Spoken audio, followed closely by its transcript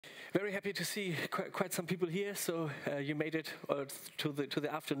Very happy to see quite some people here. So you made it to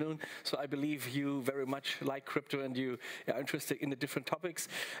the afternoon. So I believe you very much like crypto and you are interested in the different topics.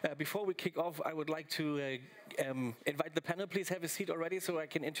 Before we kick off, I would like to invite the panel. Please have a seat already so I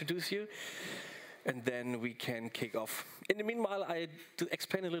can introduce you. And then we can kick off. In the meanwhile, I to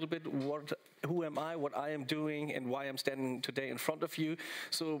explain a little bit who am I, what I am doing, and why I'm standing today in front of you.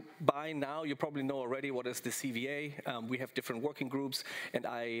 So by now, you probably know already what is the CVA. We have different working groups, and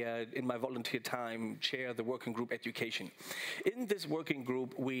I, in my volunteer time, chair the working group education. In this working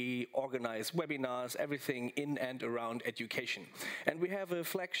group, we organize webinars, everything in and around education. And we have a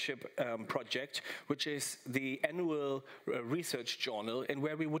flagship project, which is the annual research journal, and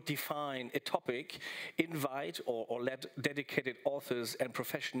where we would define a topic, invite or let dedicated authors and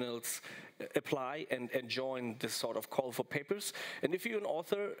professionals apply and join this sort of call for papers. And if you're an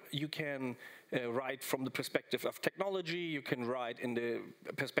author, you can write from the perspective of technology, you can write in the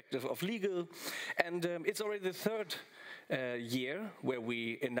perspective of legal, and it's already the third year where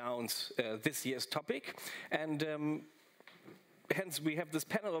we announce this year's topic, and hence, we have this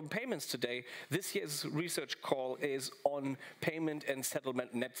panel on payments today. This year's research call is on payment and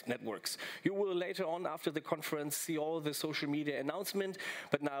settlement networks. You will later on, after the conference, see all the social media announcement,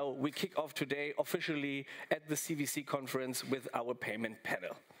 but now we kick off today officially at the CVC conference with our payment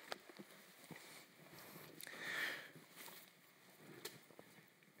panel.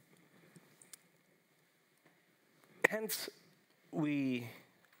 Hence, we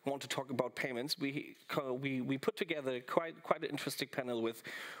want to talk about payments. We put together quite an interesting panel with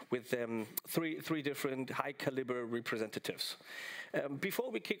three different high caliber representatives. Before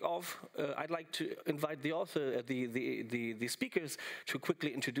we kick off, I'd like to invite the author, the speakers, to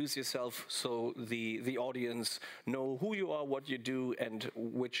quickly introduce yourself so the audience know who you are, what you do, and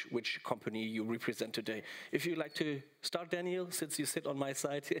which company you represent today. If you'd like to start, Daniel, since you sit on my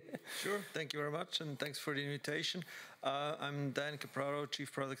side. Sure, thank you very much, and thanks for the invitation. I'm Daniel Capraro,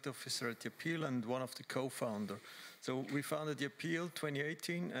 Chief Product Officer at YAPEAL and one of the co-founders. So we founded YAPEAL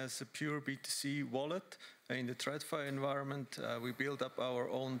 2018 as a pure B2C wallet in the TradFi environment. We build up our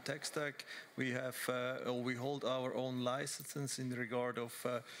own tech stack. We hold our own licenses in regard of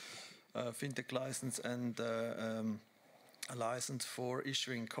fintech license and a license for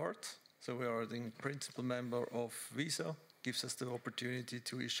issuing cards. So we are the principal member of Visa. Gives us the opportunity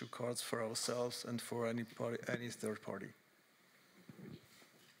to issue cards for ourselves and for any third party.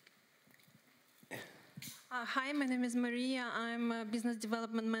 Hi, my name is Mariya. I'm a business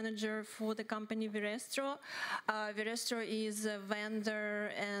development manager for the company Verestro. Verestro is a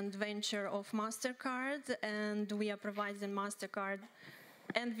vendor and venture of MasterCard, and we are providing MasterCard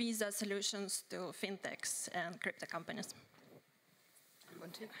and Visa solutions to fintechs and crypto companies.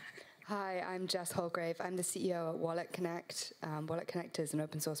 Hi, I'm Jess Houlgrave. I'm the CEO at WalletConnect. WalletConnect is an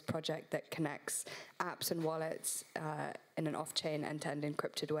open source project that connects apps and wallets in an off-chain end-to-end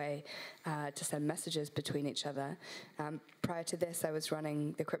encrypted way to send messages between each other. Prior to this, I was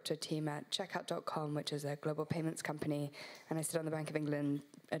running the crypto team at Checkout.com, which is a global payments company, and I sit on the Bank of England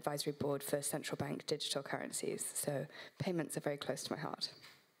advisory board for central bank digital currencies. So payments are very close to my heart.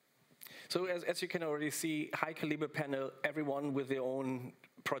 So as you can already see, high caliber panel, everyone with their own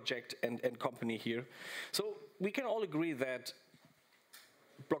project and company here. So we can all agree that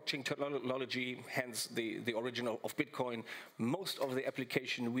blockchain technology, hence the origin of Bitcoin, most of the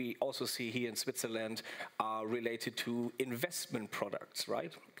application we also see here in Switzerland are related to investment products,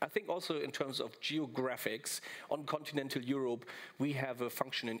 right? I think also in terms of geographics, on continental Europe, we have a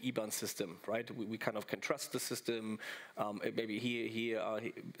functioning IBAN system, right? We kind of can trust the system. Maybe here are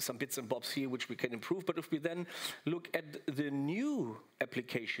some bits and bobs here which we can improve. But if we then look at the new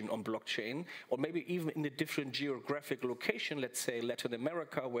application on blockchain, or maybe even in a different geographic location, let's say Latin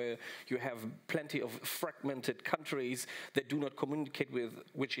America, where you have plenty of fragmented countries that do not communicate with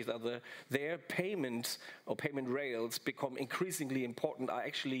each other, their payments or payment rails become increasingly important, are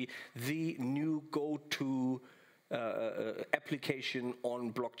actually the new go-to application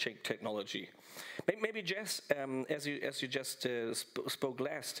on blockchain technology. Maybe Jess, as you just spoke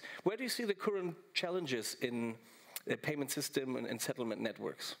last, where do you see the current challenges in the payment system and settlement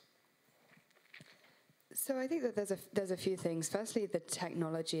networks? So I think that there's a few things. Firstly, the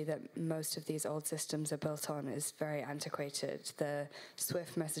technology that most of these old systems are built on is very antiquated. The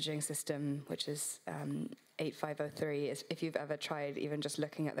Swift messaging system, which is 8503, if you've ever tried even just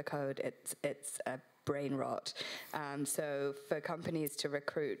looking at the code, it's a brain rot. So for companies to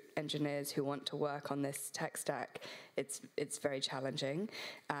recruit engineers who want to work on this tech stack, it's very challenging.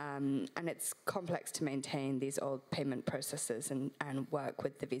 And it's complex to maintain these old payment processes and work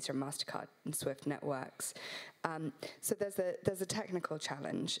with the Visa and MasterCard and Swift networks. So there's a technical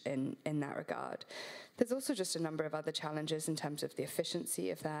challenge in that regard. There's also just a number of other challenges in terms of the efficiency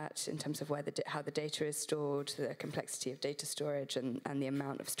of that, in terms of how the data is stored, the complexity of data storage, and the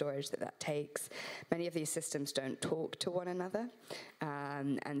amount of storage that takes. Many of these systems don't talk to one another,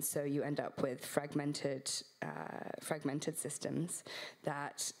 and so you end up with fragmented systems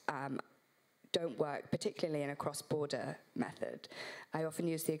that don't work, particularly in a cross-border method. I often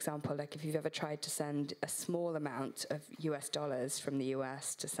use the example, like if you've ever tried to send a small amount of US dollars from the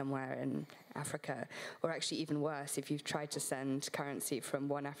US to somewhere in Africa, or actually even worse, if you've tried to send currency from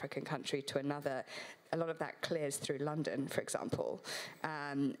one African country to another, a lot of that clears through London, for example.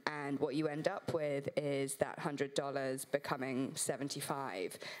 And what you end up with is that $100 becoming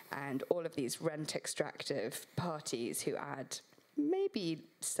 75, and all of these rent extractive parties who add maybe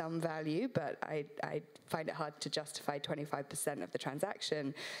some value, but I find it hard to justify 25% of the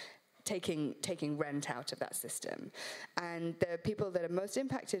transaction taking rent out of that system. And the people that are most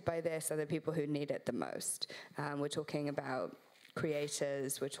impacted by this are the people who need it the most. We're talking about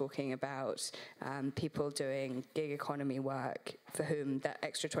creators, we're talking about people doing gig economy work for whom that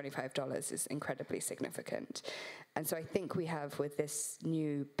extra $25 is incredibly significant. And so I think we have, with this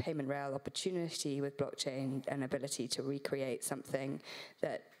new payment rail opportunity with blockchain, an ability to recreate something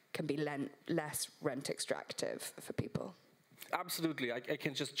that can be less rent extractive for people. Absolutely, I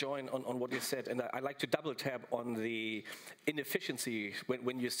can just join on what you said, and I like to double tap on the inefficiency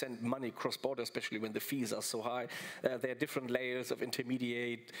when you send money cross-border, especially when the fees are so high. There are different layers of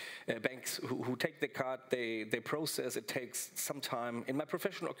intermediate banks who take the card, they process, it takes some time. In my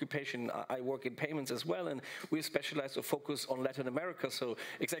professional occupation, I work in payments as well, and we specialize or focus on Latin America, so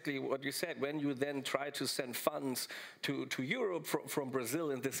exactly what you said, when you then try to send funds to Europe from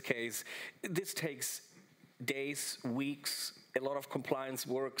Brazil in this case, this takes days, weeks, a lot of compliance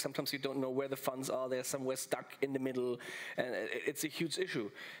work. Sometimes you don't know where the funds are. They're somewhere stuck in the middle, and it's a huge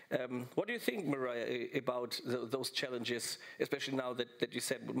issue. What do you think, Mariya, about those challenges, especially now that you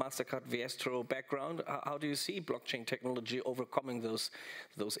said with MasterCard, Verestro background? How do you see blockchain technology overcoming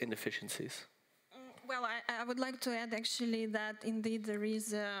those inefficiencies? Well, I would like to add actually that indeed there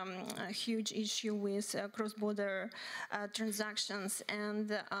is a huge issue with cross-border transactions,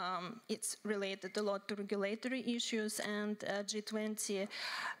 and it's related a lot to regulatory issues, and G20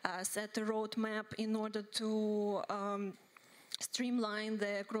 set a roadmap in order to streamline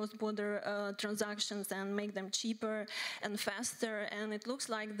the cross-border transactions and make them cheaper and faster. And it looks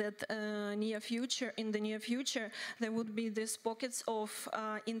like that in the near future, there would be these pockets of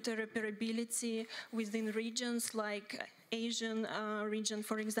interoperability within regions like Asian region,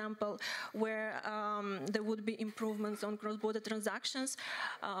 for example, where there would be improvements on cross-border transactions.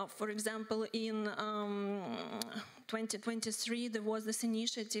 For example, in 2023, there was this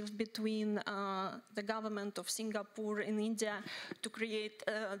initiative between the government of Singapore and India to create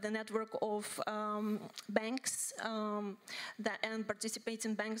the network of banks, and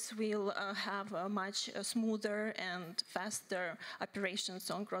participating banks will have a much smoother and faster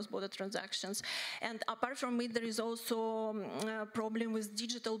operations on cross-border transactions. And apart from it, there is also a problem with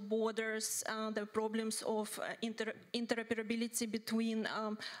digital borders, the problems of interoperability between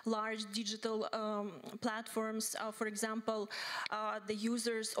large digital platforms. For example, the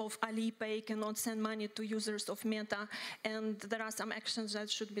users of Alipay cannot send money to users of Meta, and there are some actions that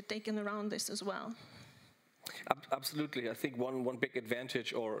should be taken around this as well. Absolutely, I think one big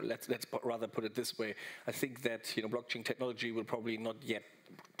advantage, or let's rather put it this way, I think that blockchain technology will probably not yet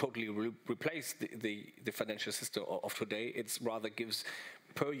totally replace the financial system of today. It rather gives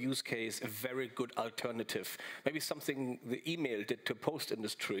per use case a very good alternative. Maybe something the email did to post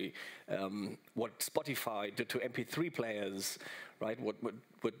industry, what Spotify did to MP3 players, right? What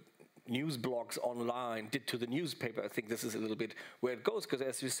news blogs online did to the newspaper. I think this is a little bit where it goes, because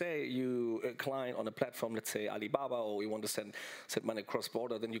as you say, you a client on a platform, let's say Alibaba, or you want to send money cross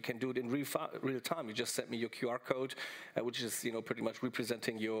border, then you can do it in real time. You just send me your QR code, which is pretty much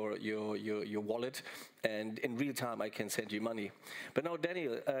representing your wallet, and in real time I can send you money. But now,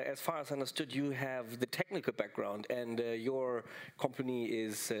 Daniel, as far as I understood, you have the technical background, and your company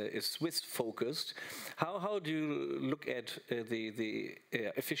is Swiss focused. How do you look at the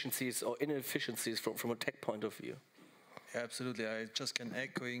efficiencies or inefficiencies from a tech point of view? Yeah, absolutely. I just can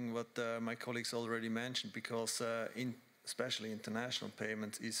echoing what my colleagues already mentioned, because especially international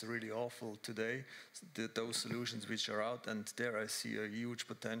payments is really awful today. Those solutions which are out, and there I see a huge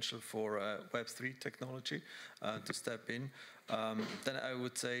potential for Web3 technology to step in. Then I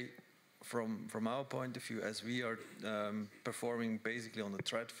would say, from our point of view, as we are performing basically on the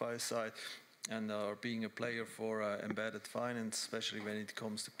TradFi side and are being a player for embedded finance, especially when it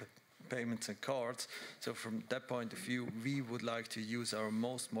comes to payments and cards. So from that point of view, we would like to use our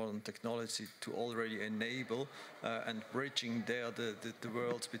most modern technology to already enable and bridging there the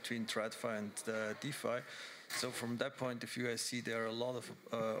worlds between TradFi and DeFi. So from that point of view, I see there are a lot of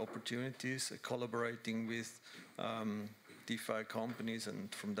opportunities collaborating with DeFi companies,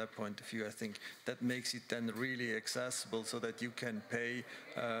 and from that point of view, I think that makes it then really accessible so that you can pay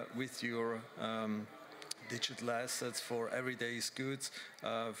with your digital assets for everyday goods,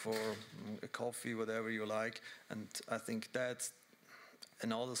 for a coffee, whatever you like. And I think that's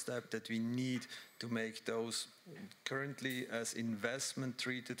another step that we need to make those currently as investment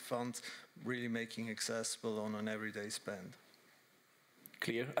treated funds really making accessible on an everyday spend.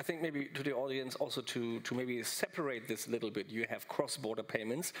 Clear. I think maybe to the audience also to maybe separate this a little bit. You have cross-border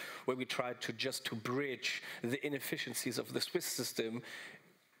payments where we try to just to bridge the inefficiencies of the Swiss system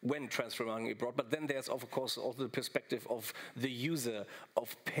when transfer money abroad, but then there's of course also the perspective of the user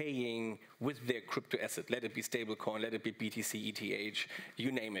of paying with their crypto asset, let it be stablecoin, let it be BTC, ETH,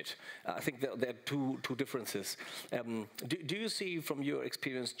 you name it. I think there are two differences. Do you see from your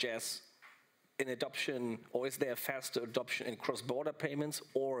experience, Jess, an adoption, or is there a faster adoption in cross-border payments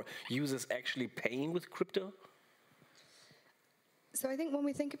or users actually paying with crypto? So I think when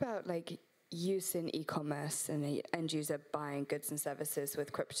we think about like use in e-commerce and the end user buying goods and services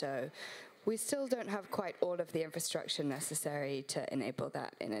with crypto, we still don't have quite all of the infrastructure necessary to enable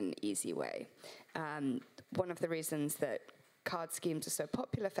that in an easy way. One of the reasons that card schemes are so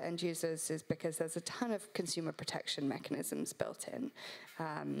popular for end users is because there's a ton of consumer protection mechanisms built in.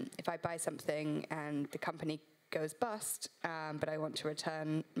 If I buy something and the company goes bust, but I want to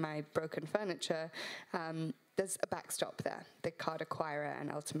return my broken furniture, there's a backstop there. The card acquirer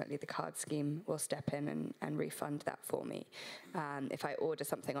and ultimately the card scheme will step in and refund that for me. If I order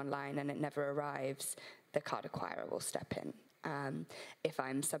something online and it never arrives, the card acquirer will step in. If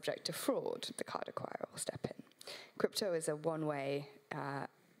I'm subject to fraud, the card acquirer will step in. Crypto is a one-way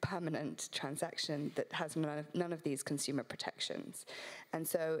permanent transaction that has none of these consumer protections. And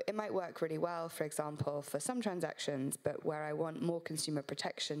so it might work really well, for example, for some transactions, but where I want more consumer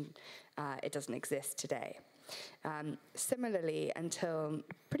protection, it doesn't exist today. Similarly, until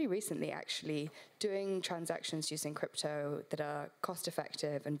pretty recently, actually, doing transactions using crypto that are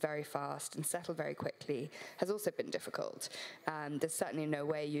cost-effective and very fast and settle very quickly has also been difficult. There's certainly no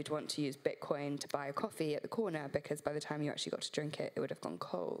way you'd want to use Bitcoin to buy a coffee at the corner because by the time you actually got to drink it, it would have gone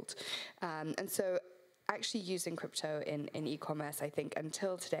cold. And so actually using crypto in e-commerce, I think,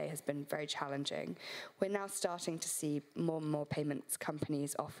 until today has been very challenging. We're now starting to see more and more payments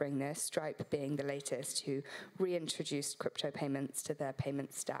companies offering this, Stripe being the latest, who reintroduced crypto payments to their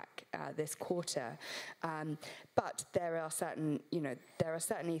payment stack this quarter. But there are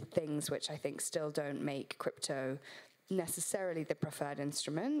certainly things which I think still don't make crypto necessarily the preferred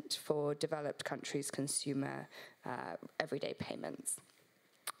instrument for developed countries' consumer everyday payments.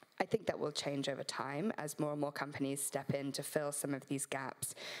 I think that will change over time as more and more companies step in to fill some of these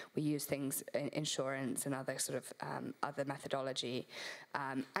gaps. We use things in insurance and other sort of other methodology.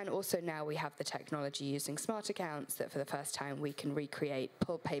 And also now we have the technology using smart accounts that for the first time we can recreate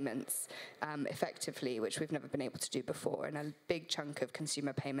pull payments effectively, which we've never been able to do before. And a big chunk of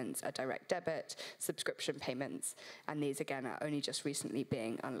consumer payments are direct debit, subscription payments, and these again are only just recently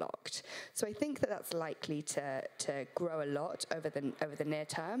being unlocked. So I think that that's likely to grow a lot over the near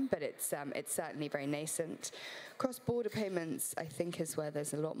term, but it's certainly very nascent. Cross-border payments, I think, is where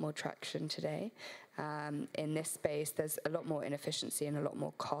there's a lot more traction today. In this space, there's a lot more inefficiency and a lot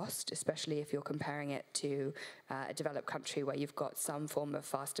more cost, especially if you're comparing it to a developed country where you've got some form of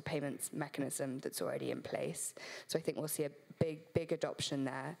faster payments mechanism that's already in place. So I think we'll see a big adoption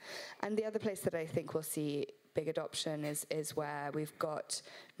there. And the other place that I think we'll see big adoption is where we've got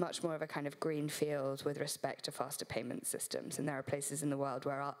much more of a kind of green field with respect to faster payment systems. And there are places in the world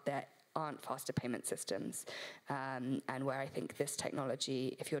where there aren't faster payment systems, and where I think this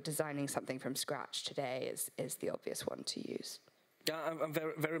technology, if you're designing something from scratch today, is the obvious one to use. Yeah, I'm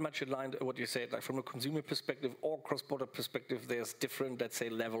very, very much aligned with what you said. Like from a consumer perspective or cross-border perspective, there's different, let's say,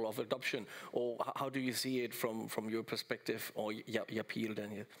 level of adoption. Or how do you see it from your perspective or YAPEAL,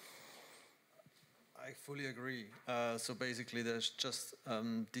 Daniel? I fully agree. So basically, there's just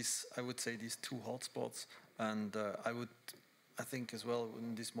I would say, these two hotspots, and I think as well,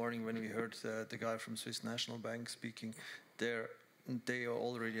 this morning when we heard the guy from Swiss National Bank speaking, they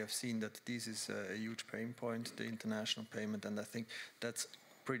already have seen that this is a huge pain point, the international payment, and I think that's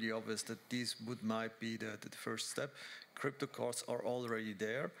pretty obvious that this might be the first step. Crypto cards are already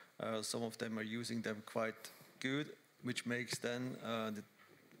there. Some of them are using them quite good, which makes then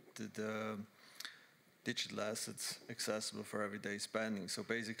the digital assets accessible for everyday spending. So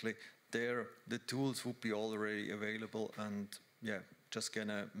basically, there the tools would be already available, and yeah, just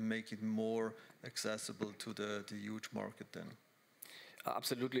gonna make it more accessible to the huge market then.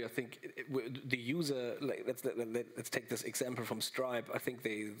 Absolutely, I think the user. Like, let's take this example from Stripe. I think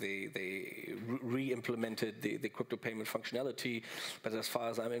they re-implemented the crypto payment functionality, but as far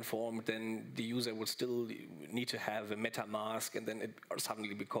as I'm informed, then the user would still need to have a MetaMask, and then it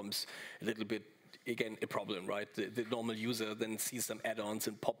suddenly becomes a little bit, again, a problem, right? The normal user then sees some add-ons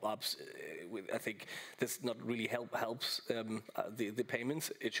and pop-ups. I think this not really helps the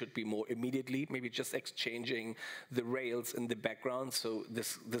payments. It should be more immediately, maybe just exchanging the rails in the background. So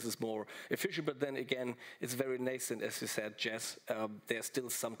this is more efficient. But then again, it's very nascent, as you said, Jess. There's still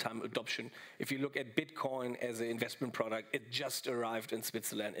some time adoption. If you look at Bitcoin as an investment product, it just arrived in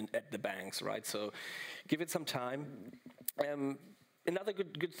Switzerland and at the banks, right? So give it some time. Another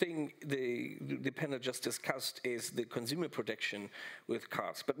good thing the panel just discussed is the consumer protection with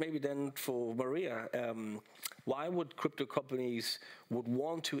cards. But maybe then for Mariya, why would crypto companies would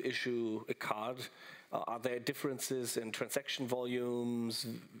want to issue a card? Are there differences in transaction volumes?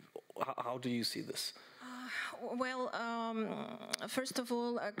 How do you see this? Well, first of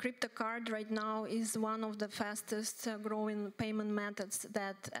all, a crypto card right now is one of the fastest growing payment methods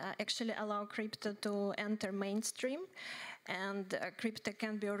that actually allow crypto to enter mainstream. And crypto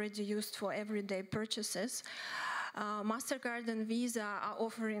can be already used for everyday purchases. MasterCard and Visa are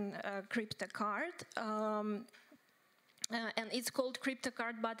offering a crypto card. And it's called crypto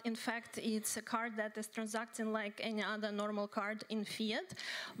card, but in fact it's a card that is transacting like any other normal card in fiat,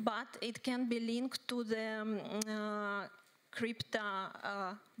 but it can be linked to the crypto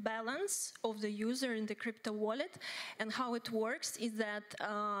balance of the user in the crypto wallet. And how it works is that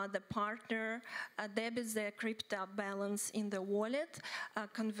the partner debits the crypto balance in the wallet,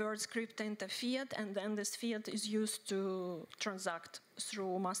 converts crypto into fiat, and then this fiat is used to transact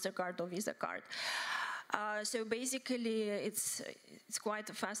through MasterCard or Visa card. So basically, it's quite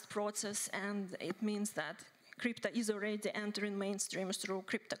a fast process, and it means that crypto is already entering mainstream through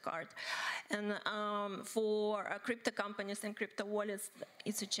crypto card. And for crypto companies and crypto wallets,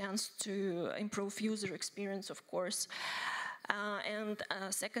 it's a chance to improve user experience, of course. And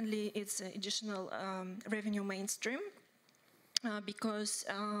secondly, it's additional revenue mainstream because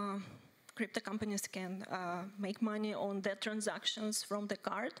crypto companies can make money on their transactions from the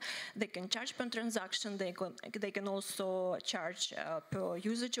card. They can charge per transaction. They can also charge per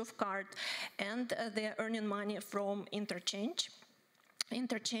usage of card, and they're earning money from interchange.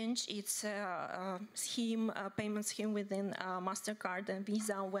 Interchange, it's a payment scheme within MasterCard and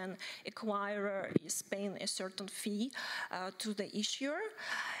Visa when acquirer is paying a certain fee to the issuer.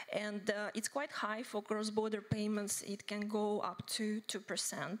 And it's quite high for cross-border payments. It can go up to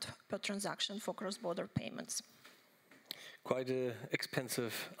 2% per transaction for cross-border payments. Quite an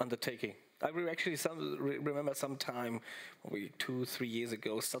expensive undertaking. I actually remember some time, maybe 2-3 years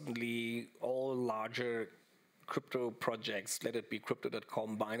ago, suddenly all larger crypto projects, let it be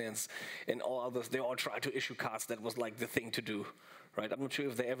Crypto.com, Binance, and all others, they all tried to issue cards. That was like the thing to do, right? I'm not sure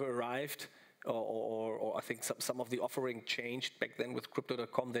if they ever arrived, or I think some of the offering changed back then with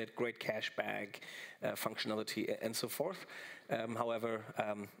Crypto.com. They had great cashback functionality and so forth. However,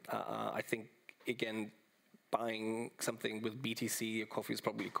 I think, again, buying something with BTC, your coffee is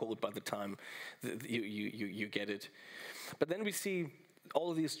probably cold by the time you get it. But then we see all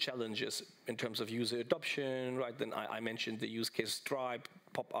of these challenges in terms of user adoption, right? Then I mentioned the use case Stripe,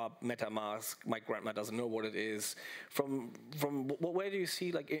 pop-up, MetaMask. My grandma doesn't know what it is. From where do you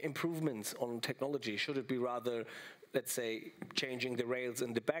see like improvements on technology? Should it be rather, let's say, changing the rails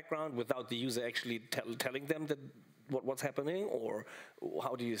in the background without the user actually telling them that what's happening, or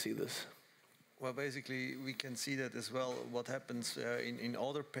how do you see this? Well, basically, we can see that as well. What happens in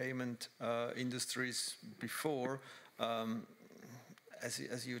other payment industries before.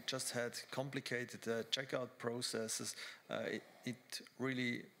 As you just had complicated checkout processes, it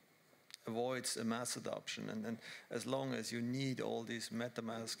really avoids a mass adoption. And as long as you need all these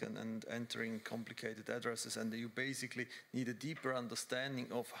MetaMask and entering complicated addresses, and you basically need a deeper understanding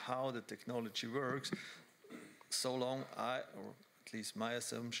of how the technology works, so long or at least my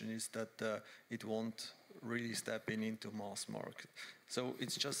assumption is that it won't really step into mass market. So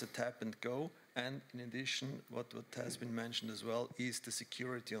it's just a tap and go. And in addition, what has been mentioned as well is the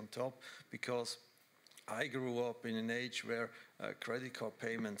security on top, because I grew up in an age where credit card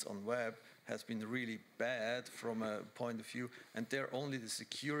payments on web has been really bad from a point of view, and there only the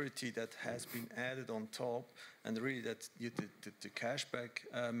security that has been added on top, and really that the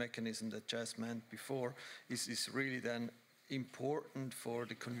cashback mechanism that Jess meant before is really then important for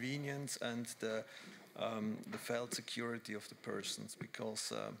the convenience and the felt security of the persons,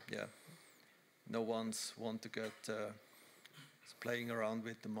 because no one's want to get playing around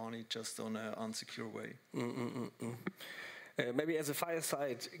with the money just on an unsecure way. Maybe as a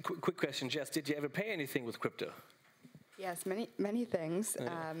fireside, quick question, Jess, did you ever pay anything with crypto? Yes, many things.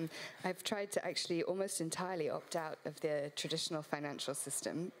 I've tried to actually almost entirely opt out of the traditional financial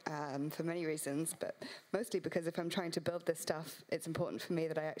system for many reasons, but mostly because if I'm trying to build this stuff, it's important for me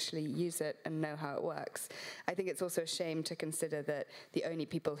that I actually use it and know how it works. I think it's also a shame to consider that the only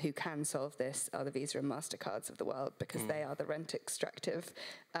people who can solve this are the Visa and MasterCards of the world, because they are the rent extractive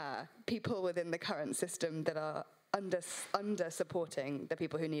people within the current system that are under supporting the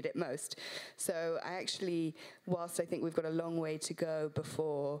people who need it most. So I actually, whilst I think we've got a long way to go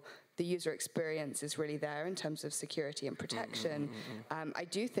before the user experience is really there in terms of security and protection, I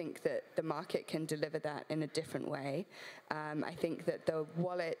do think that the market can deliver that in a different way. I think that the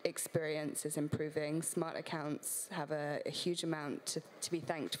wallet experience is improving. Smart accounts have a huge amount to be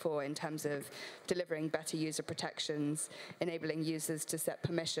thanked for in terms of delivering better user protections, enabling users to set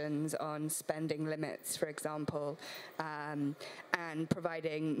permissions on spending limits, for example, and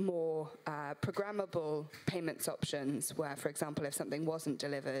providing more programmable payments options where, for example, if something wasn't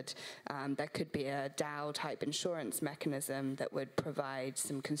delivered, there could be a DAO-type insurance mechanism that would provide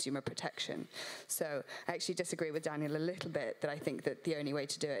some consumer protection. So I actually disagree with Daniel a little bit that I think that the only way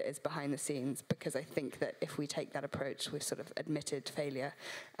to do it is behind the scenes, because I think that if we take that approach, we've sort of admitted failure.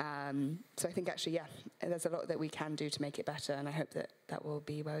 So I think actually, yeah, there's a lot that we can do to make it better, and I hope that that will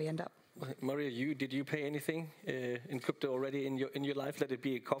be where we end up. Mariya, did you pay anything in crypto already in your life? Let it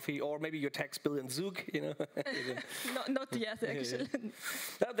be a coffee or maybe your tax bill in Zug, you know? Not yet, actually.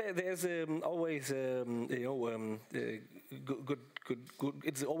 There's always good.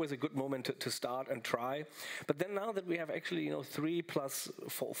 It's always a good moment to start and try. But then now that we have actually 3 plus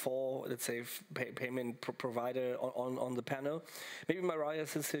 4, let's say, payment provider on the panel, maybe Mariya,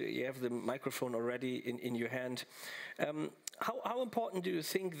 since you have the microphone already in your hand. How important do you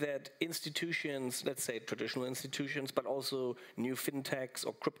think that institutions, let's say traditional institutions, but also new fintechs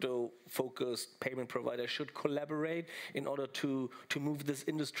or crypto-focused payment providers should collaborate in order to move this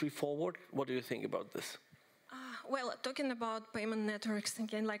industry forward? What do you think about this? Well, talking about payment networks,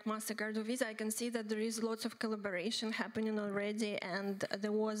 again, like MasterCard or Visa, I can see that there is lots of collaboration happening already, and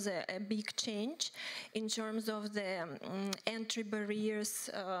there was a big change in terms of the entry barriers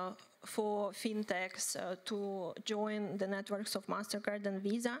for fintechs to join the networks of MasterCard and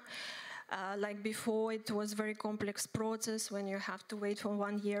Visa. Like before, it was a very complex process when you have to wait for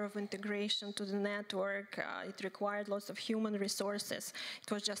 1 year of integration to the network. It required lots of human resources. It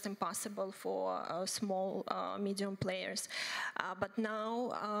was just impossible for small, medium players. But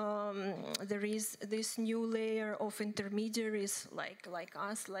now there is this new layer of intermediaries like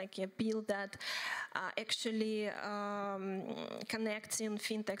us, like YAPEAL, that actually connecting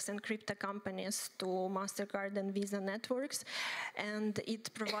fintechs and crypto companies to MasterCard and Visa networks. And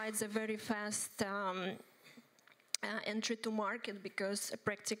it provides a very fast entry to market, because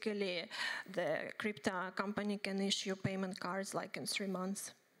practically the crypto company can issue payment cards like in 3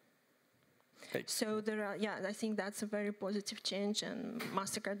 months. So there are, I think that's a very positive change, and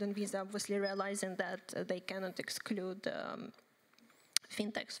MasterCard and Visa obviously realizing that they cannot exclude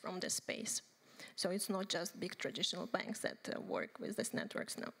fintechs from this space. So it's not just big traditional banks that work with these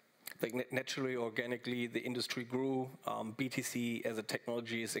networks now. Like naturally, organically, the industry grew. BTC as a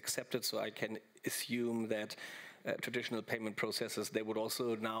technology is accepted, so I can assume that traditional payment processors, they would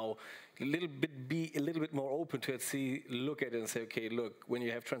also now be a little bit more open to it, look at it and say, okay, look, when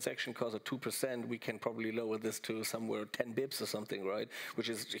you have transaction costs of 2%, we can probably lower this to somewhere 10 bips or something, right? Which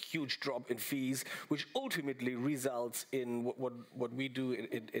is a huge drop in fees, which ultimately results in what we do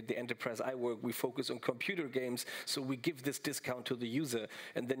at the enterprise I work. We focus on computer games, so we give this discount to the user.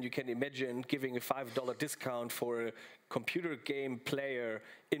 And then you can imagine giving a $5 discount for a computer game player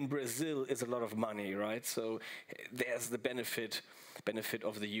in Brazil is a lot of money, right? So there's the benefit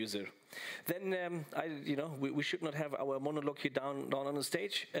of the user. Then we should not have our monologue here down on the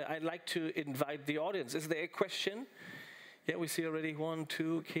stage. I'd like to invite the audience. Is there a question? Yeah, we see already 1,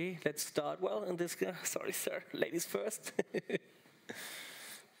 2. Okay, let's start. Well, in this, sorry, sir, ladies first.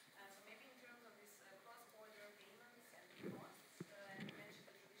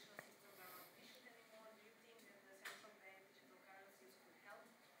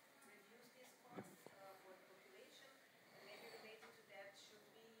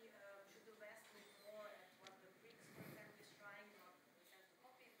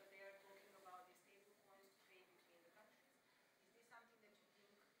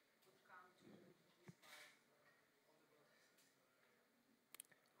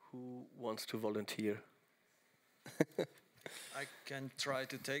 Who wants to volunteer? I can try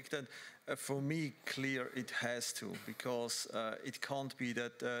to take that. For me, clear it has to, because it can't be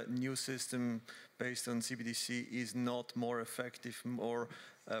that a new system based on CBDC is not more effective, more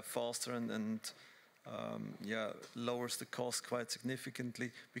faster, and lowers the cost quite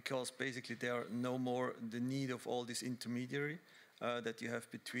significantly, because basically there are no more the need of all this intermediary that you have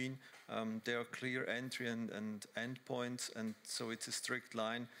between. There are clear entry and end points, and so it's a strict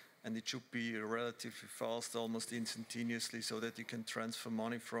line. And it should be relatively fast, almost instantaneously, so that you can transfer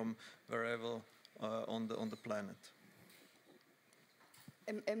money from wherever on the planet.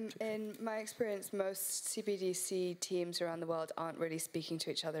 In my experience, most CBDC teams around the world aren't really speaking to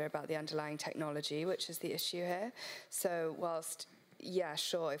each other about the underlying technology, which is the issue here. So whilst, yeah,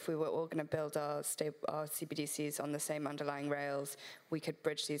 sure, if we were all going to build our CBDCs on the same underlying rails, we could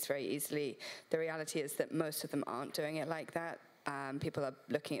bridge these very easily. The reality is that most of them aren't doing it like that. People are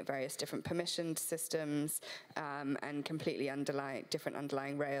looking at various different permissioned systems and completely different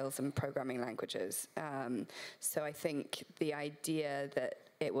underlying rails and programming languages. So I think the idea that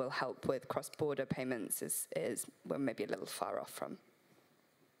it will help with cross-border payments is we're maybe a little far off from.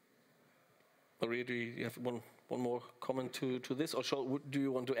 Mariya, do you have one more comment to this, or do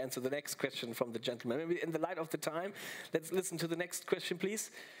you want to answer the next question from the gentleman? Maybe in the light of the time, let's listen to the next question,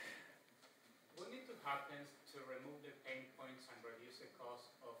 please. What needs to happen to remove the pain points and reduce the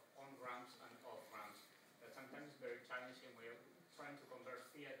cost of on-ramps and off-ramps? That sometimes is very challenging. We're trying to convert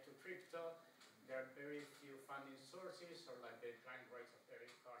fiat to crypto. There are very few funding sources, or like the client rates of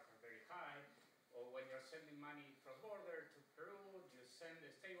credit cards are very high. Or when you're sending money cross-border to Peru, you send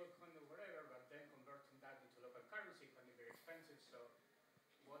a stable coin or whatever, but then converting that into local currency can be very expensive. So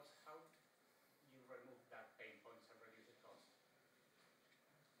how do you remove that pain points and reduce the cost?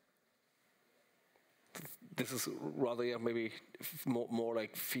 This is rather maybe more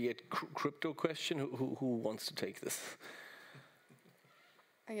like fiat crypto question. Who wants to take this?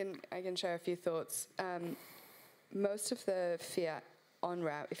 I can share a few thoughts. Most of the fiat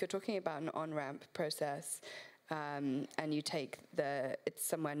on-ramp, if you're talking about an on-ramp process, and you take it's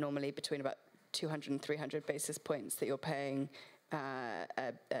somewhere normally between about 200 and 300 basis points that you're paying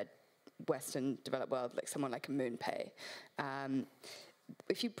a Western developed world, like someone like a MoonPay.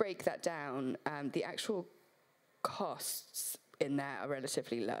 If you break that down, the actual costs in there are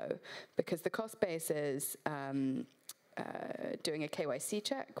relatively low, because the cost base is doing a KYC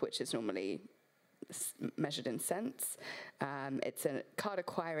check, which is normally measured in cents. It's a card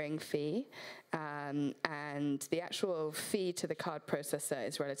acquiring fee, and the actual fee to the card processor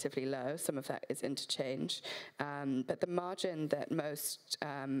is relatively low. Some of that is interchange, but the margin that most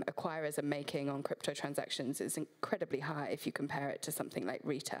acquirers are making on crypto transactions is incredibly high if you compare it to something like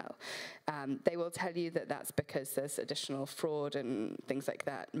retail. They will tell you that that's because there's additional fraud and things like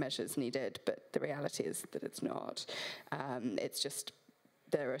that measures needed, but the reality is that it's not. It's just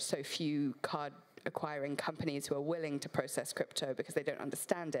there are so few card acquiring companies who are willing to process crypto because they don't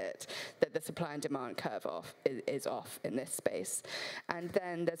understand it, that the supply and demand curve is off in this space. And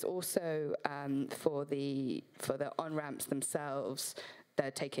then there's also for the on-ramps themselves, they're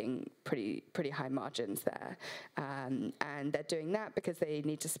taking pretty high margins there. And they're doing that because they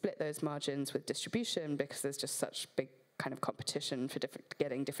need to split those margins with distribution, because there's just such big kind of competition for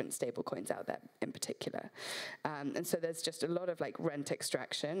getting different stable coins out there in particular. And so there's just a lot of like rent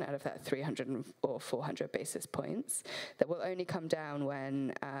extraction out of that 300 or 400 basis points that will only come down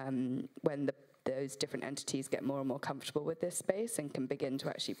when those different entities get more and more comfortable with this space and can begin to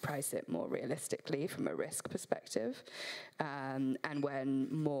actually price it more realistically from a risk perspective, and when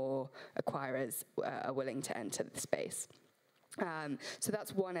more acquirers are willing to enter the space. So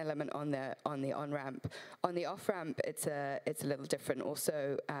that's one element on the on-ramp. On the off-ramp, it's a little different.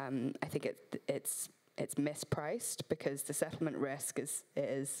 Also, I think it's mispriced, because the settlement risk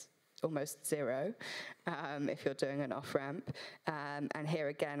is almost zero if you're doing an off-ramp. And here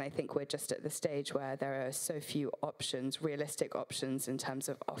again, I think we're just at the stage where there are so few options, realistic options in terms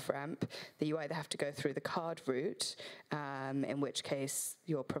of off-ramp, that you either have to go through the card route, in which case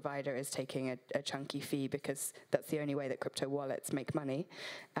your provider is taking a chunky fee because that's the only way that crypto wallets make money,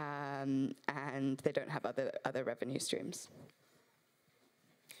 and they don't have other revenue streams.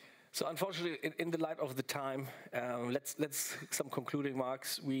 So unfortunately, in the light of the time, let's some concluding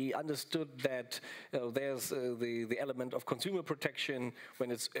remarks. We understood that there's the element of consumer protection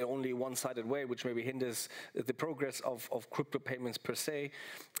when it's only one-sided way, which maybe hinders the progress of crypto payments per se.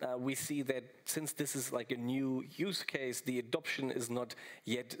 We see that since this is like a new use case, the adoption is not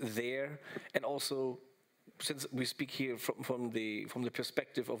yet there, and also since we speak here from the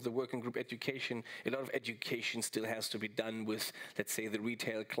perspective of the working group education, a lot of education still has to be done with, let's say, the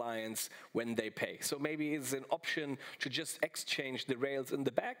retail clients when they pay. So maybe it's an option to just exchange the rails in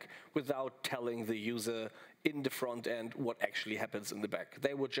the back without telling the user in the front end what actually happens in the back.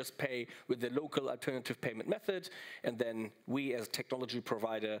 They would just pay with the local alternative payment method, and then we as technology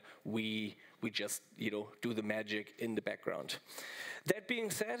provider, we just do the magic in the background. That being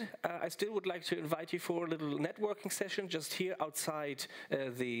said, I still would like to invite you for a little networking session just here outside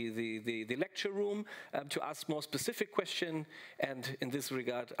the lecture room to ask more specific questions. And in this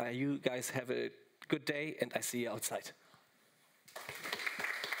regard, you guys have a good day, and I see you outside.